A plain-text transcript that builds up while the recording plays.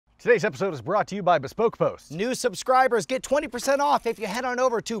Today's episode is brought to you by Bespoke Post. New subscribers get 20% off if you head on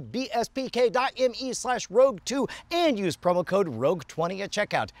over to bspk.me/rogue2 and use promo code rogue20 at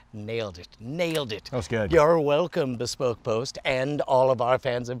checkout. Nailed it, nailed it. That was good. You're welcome, Bespoke Post, and all of our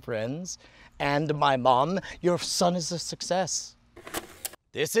fans and friends. And my mom, your son is a success.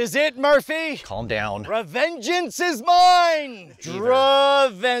 This is it, Murphy. Calm down. Revengeance is mine.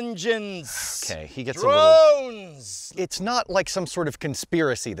 Revengeance. Okay, he gets Drones. It's not like some sort of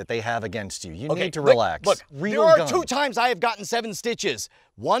conspiracy that they have against you. You need to look, relax. Look, Real there are gun. 2 times I have gotten 7 stitches.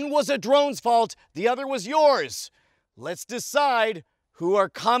 One was a drone's fault, the other was yours. Let's decide who our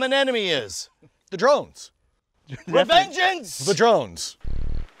common enemy is. The drones. Revengeance! The drones.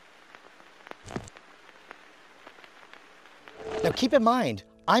 Now keep in mind,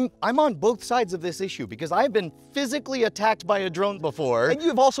 I'm on both sides of this issue because I've been physically attacked by a drone before. And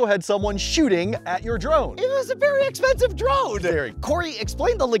you've also had someone shooting at your drone. It was a very expensive drone. Very. Corey,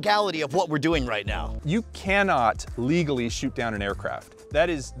 explain the legality of what we're doing right now. You cannot legally shoot down an aircraft. That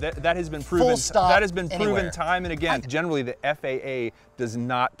has been proven. Full stop, that has been proven anywhere. time and again. Generally, the FAA does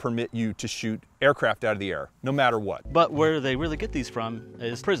not permit you to shoot aircraft out of the air, no matter what. But where they really get these from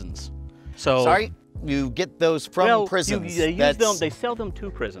is prisons. So Sorry? You get those from prisons. They use them. They sell them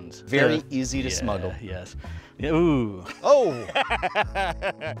to prisons. Very easy to smuggle. Yes. Ooh. Oh.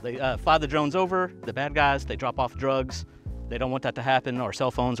 They fly the drones over. The bad guys. They drop off drugs. They don't want that to happen, or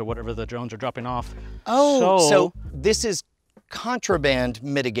cell phones, or whatever the drones are dropping off. Oh. So this is contraband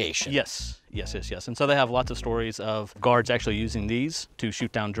mitigation. Yes. Yes. Yes. Yes. And so they have lots of stories of guards actually using these to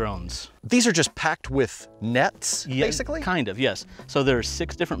shoot down drones. These are just packed with nets, basically? Kind of, yes. So there's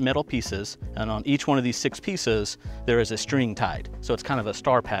 6 different metal pieces, and on each one of these 6 pieces, there is a string tied. So it's kind of a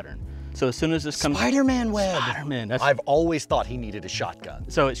star pattern. So as soon as this comes... Spider-Man web. Spider-Man, that's... I've always thought he needed a shotgun.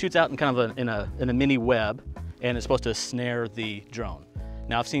 So it shoots out in kind of in a mini web, and it's supposed to snare the drone.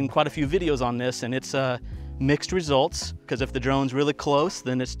 Now I've seen quite a few videos on this, and it's mixed results, because if the drone's really close,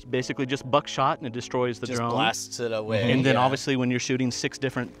 then it's basically just buckshot and it destroys the drone. Just blasts it away. And then obviously when you're shooting 6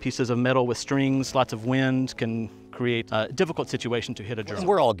 different pieces of metal with strings, lots of wind can create a difficult situation to hit a drone.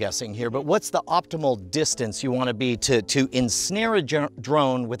 We're all guessing here, but what's the optimal distance you want to be to ensnare a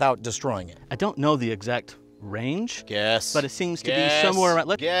drone without destroying it? I don't know the exact range. Guess. But it seems to be somewhere around,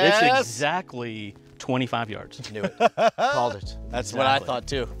 it's exactly 25 yards. Knew it. Called it. That's what I thought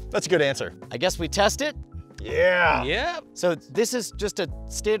too. That's a good answer. I guess we test it. Yeah. Yep. So this is just a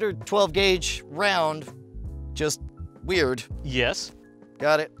standard 12 gauge round, just weird. Yes.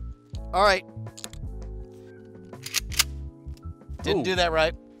 Got it. All right. Didn't do that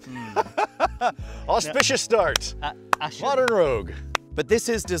right. Auspicious start. Modern Rogue. But this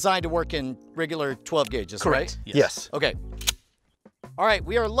is designed to work in regular 12 gauges, Correct. right? Yes. Okay. All right,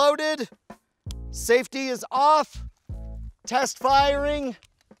 we are loaded. Safety is off. Test firing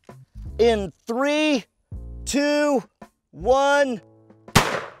in 3, 2, 1. Nice.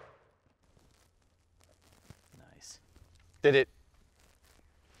 Did it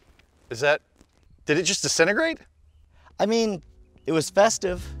just disintegrate? I mean, it was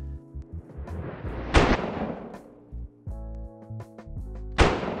festive.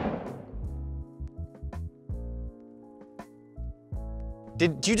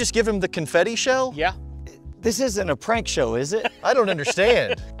 Did you just give him the confetti shell? Yeah. This isn't a prank show, is it? I don't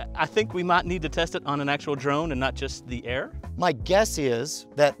understand. I think we might need to test it on an actual drone and not just the air. My guess is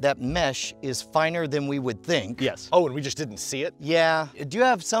that mesh is finer than we would think. Yes. Oh, and we just didn't see it? Yeah. Do you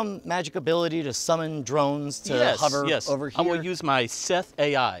have some magic ability to summon drones to hover over here? I will use my Seth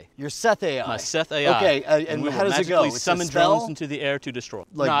AI. Your Seth AI. My Seth AI. Okay, and we how will does it go? magically It's a summon spell? drones into the air to destroy.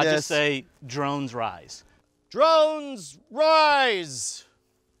 Like no, I this? just say drones rise. Drones rise!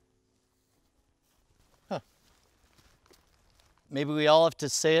 Maybe we all have to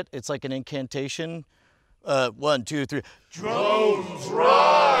say it. It's like an incantation. 1, 2, 3. Drones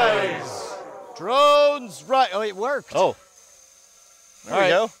rise! Drones rise! Oh, it worked. Oh. There we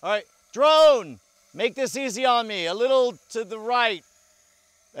go. All right. Drone, make this easy on me. A little to the right.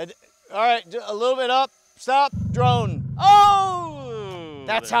 All right, a little bit up. Stop. Drone. Oh!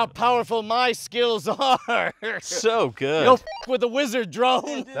 That's how powerful my skills are. So good. Go with the wizard,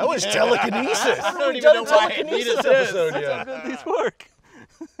 drone. That was telekinesis. I don't even know why I needed this. episode That's how yet. good these work.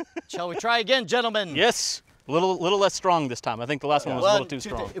 Shall we try again, gentlemen? Yes. A little less strong this time. I think the last one was a little too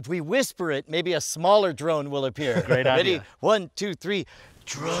strong. If we whisper it, maybe a smaller drone will appear. Great idea. Ready? 1, 2, 3.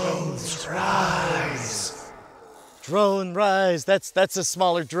 Drones rise. Drone rise. That's a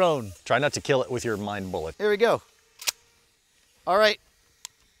smaller drone. Try not to kill it with your mind bullet. Here we go. All right.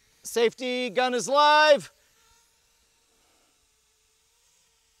 Safety gun is live.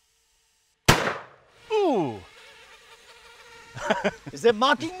 Ooh. Is it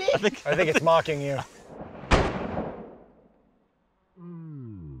mocking me? I think it's mocking you.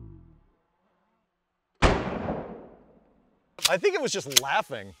 I think it was just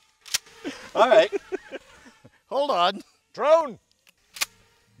laughing. All right. Hold on. Drone!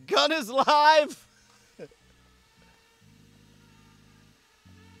 Gun is live.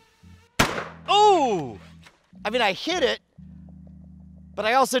 Oh! I mean, I hit it, but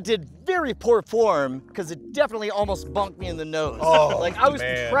I also did very poor form because it definitely almost bunked me in the nose. Oh, like I was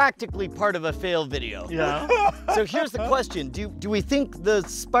man. practically part of a fail video. Yeah. So here's the question: Do we think the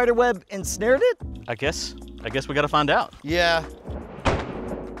spider web ensnared it? I guess we gotta find out. Yeah.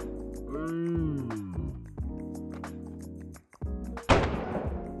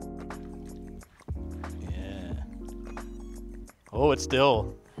 Yeah. Oh, it's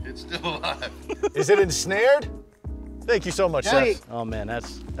still. It's still alive. Is it ensnared? Thank you so much, Seth. Oh man,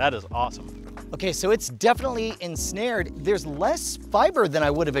 that is awesome. Okay, so it's definitely ensnared. There's less fiber than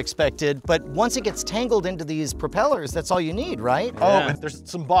I would have expected, but once it gets tangled into these propellers, that's all you need, right? Oh, Yeah. and there's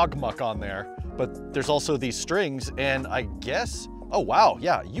some bog muck on there, but there's also these strings, and I guess, oh wow,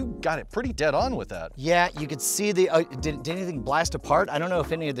 yeah, you got it pretty dead on with that. Yeah, you could see the, did anything blast apart? I don't know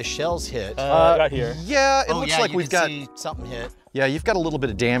if any of the shells hit. Right here. Yeah, it Oh, looks yeah, like you we've can got, see something hit. yeah, you've got a little bit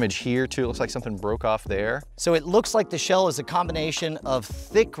of damage here too. It looks like something broke off there. So it looks like the shell is a combination of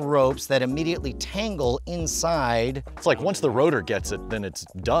thick ropes that immediately tangle inside. It's like once the rotor gets it, then it's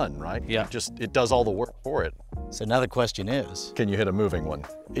done, right? Yeah. It does all the work for it. So now the question is, Can you hit a moving one?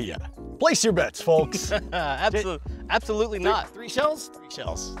 yeah. Place your bets, folks. Absolutely not. Three shells? Three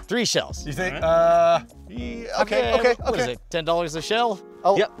shells. Three shells. You think? Alright. Yeah, okay. What is it, $10 a shell?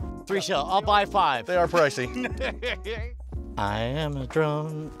 Oh, Yep. 3 shell, I'll buy 5. They are pricey. I am a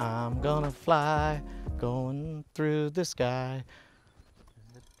drone, I'm gonna fly, going through the sky.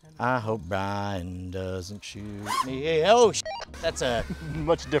 I hope Brian doesn't shoot me. Oh, that's a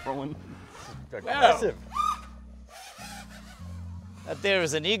Much different one. Aggressive. that there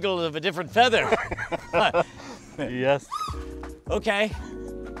is an eagle of a different feather. Yes. Okay.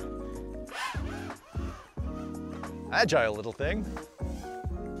 Agile little thing.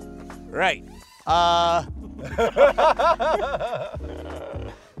 Right.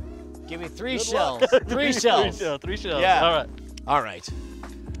 Give me 3 shells. 3 shells. Three shells. Yeah. All right. All right.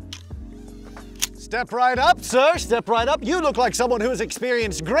 Step right up, sir. Step right up. You look like someone who has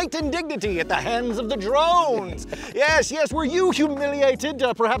experienced great indignity at the hands of the drones. Yes. Were you humiliated,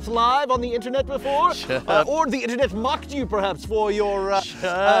 perhaps live on the internet before? Or the internet mocked you, perhaps, for your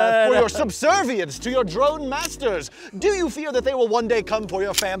subservience to your drone masters? Do you fear that they will one day come for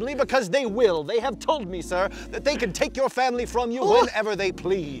your family? Because they will. They have told me, sir, that they can take your family from you whenever they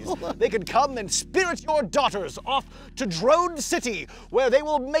please. They can come and spirit your daughters off to Drone City, where they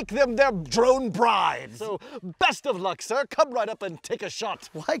will make them their drone brides. So, best of luck, sir. Come right up and take a shot.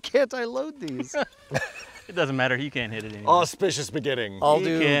 Why can't I load these? It doesn't matter. You can't hit it anymore. Auspicious beginning. I'll You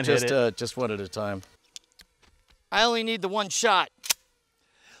do can't hit just one at a time. I only need the 1 shot.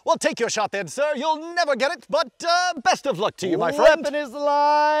 Well, take your shot then, sir. You'll never get it, but best of luck to you, my friend. Weapon is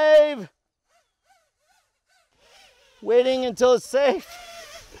live. Waiting until it's safe.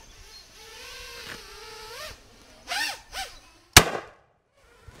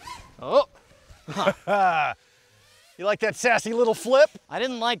 Oh, You like that sassy little flip? I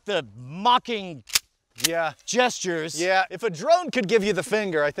didn't like the mocking Yeah. gestures. Yeah, if a drone could give you the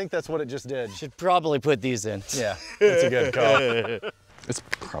finger, I think that's what it just did. Should probably put these in. Yeah, that's a good call. It's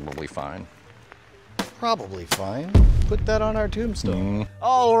probably fine. Probably fine. Put that on our tombstone.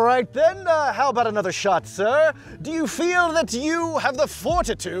 All right then, how about another shot, sir? Do you feel that you have the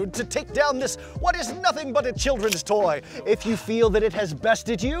fortitude to take down this, what is nothing but a children's toy? If you feel that it has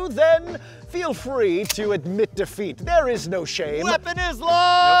bested you, then feel free to admit defeat. There is no shame. Weapon is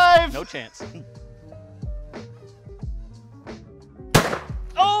live! No chance.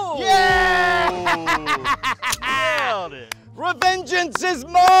 Oh! Yeah! Nailed it. Revengeance is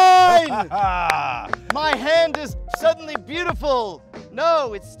mine! Ah, My hand is suddenly beautiful.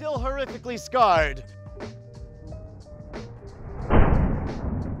 No, it's still horrifically scarred.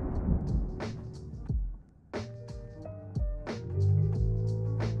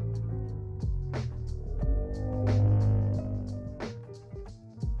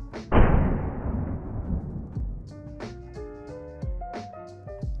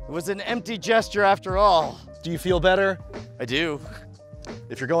 It was an empty gesture after all. do you feel better? I do.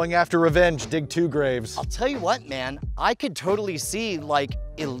 If you're going after revenge, dig 2 graves. I'll tell you what, man, I could totally see, like,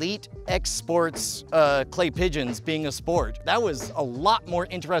 elite exports clay pigeons being a sport. That was a lot more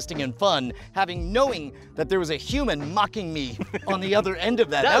interesting and fun, knowing that there was a human mocking me on the other end of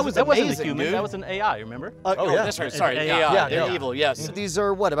that. That was amazing, wasn't a human, dude. that was an AI, remember? Oh, yeah. That's right. Sorry, AI. AI. They're evil, yes. These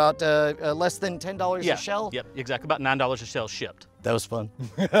are what, about less than $10 a shell? Yep, exactly. About $9 a shell shipped. That was fun.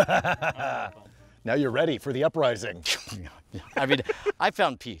 Now you're ready for the uprising. I mean, I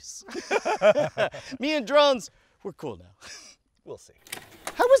found peace. Me and drones, we're cool now. We'll see.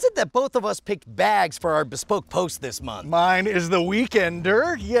 How was it that both of us picked bags for our bespoke post this month? Mine is the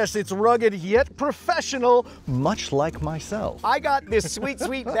Weekender. Yes, it's rugged yet professional, much like myself. I got this sweet,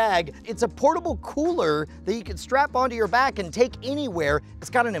 sweet bag. It's a portable cooler that you can strap onto your back and take anywhere. It's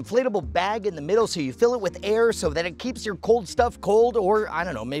got an inflatable bag in the middle so you fill it with air so that it keeps your cold stuff cold, or I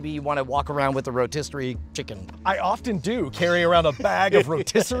don't know, maybe you want to walk around with a rotisserie chicken. I often do carry around a bag of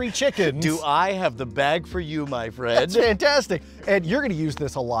rotisserie chickens. Do I have the bag for you, my friend? That's fantastic. And you're going to use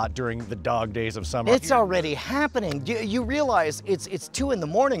this a lot during the dog days of summer. It's already happening. You realize it's 2 in the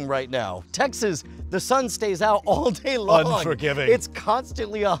morning right now. Texas, the sun stays out all day long. Unforgiving. It's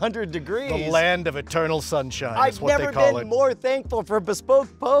constantly 100 degrees. The land of eternal sunshine is I've what they never call been it. more thankful for Bespoke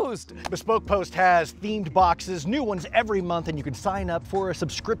Post. Bespoke Post has themed boxes, new ones every month, and you can sign up for a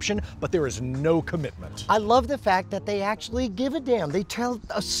subscription, but there is no commitment. I love the fact that they actually give a damn. They tell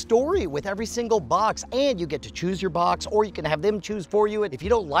a story with every single box, and you get to choose your box, or you can have them choose for you. If you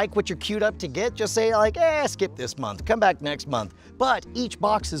don't like what you're queued up to get, just say like, skip this month, come back next month. But each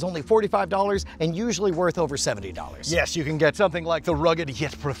box is only $45 and usually worth over $70. Yes, you can get something like the rugged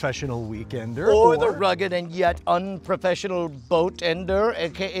yet professional Weekender. Or the rugged and yet unprofessional boat ender,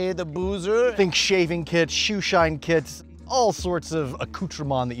 aka the boozer. Think shaving kits, shoe shine kits, all sorts of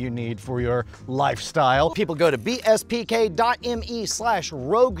accoutrement that you need for your lifestyle. People go to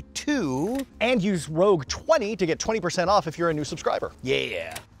bspk.me/rogue2 and use Rogue20 to get 20% off if you're a new subscriber.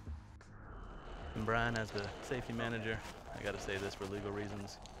 Yeah. And Brian, as the safety manager, I got to say this for legal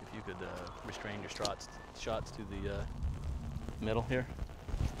reasons. If you could restrain your shots to the middle here,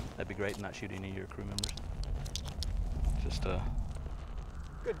 that'd be great, and not shoot any of your crew members. Just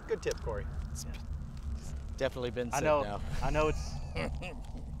Good tip, Cory. Definitely been said I know. now. I know it's.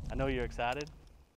 I know you're excited,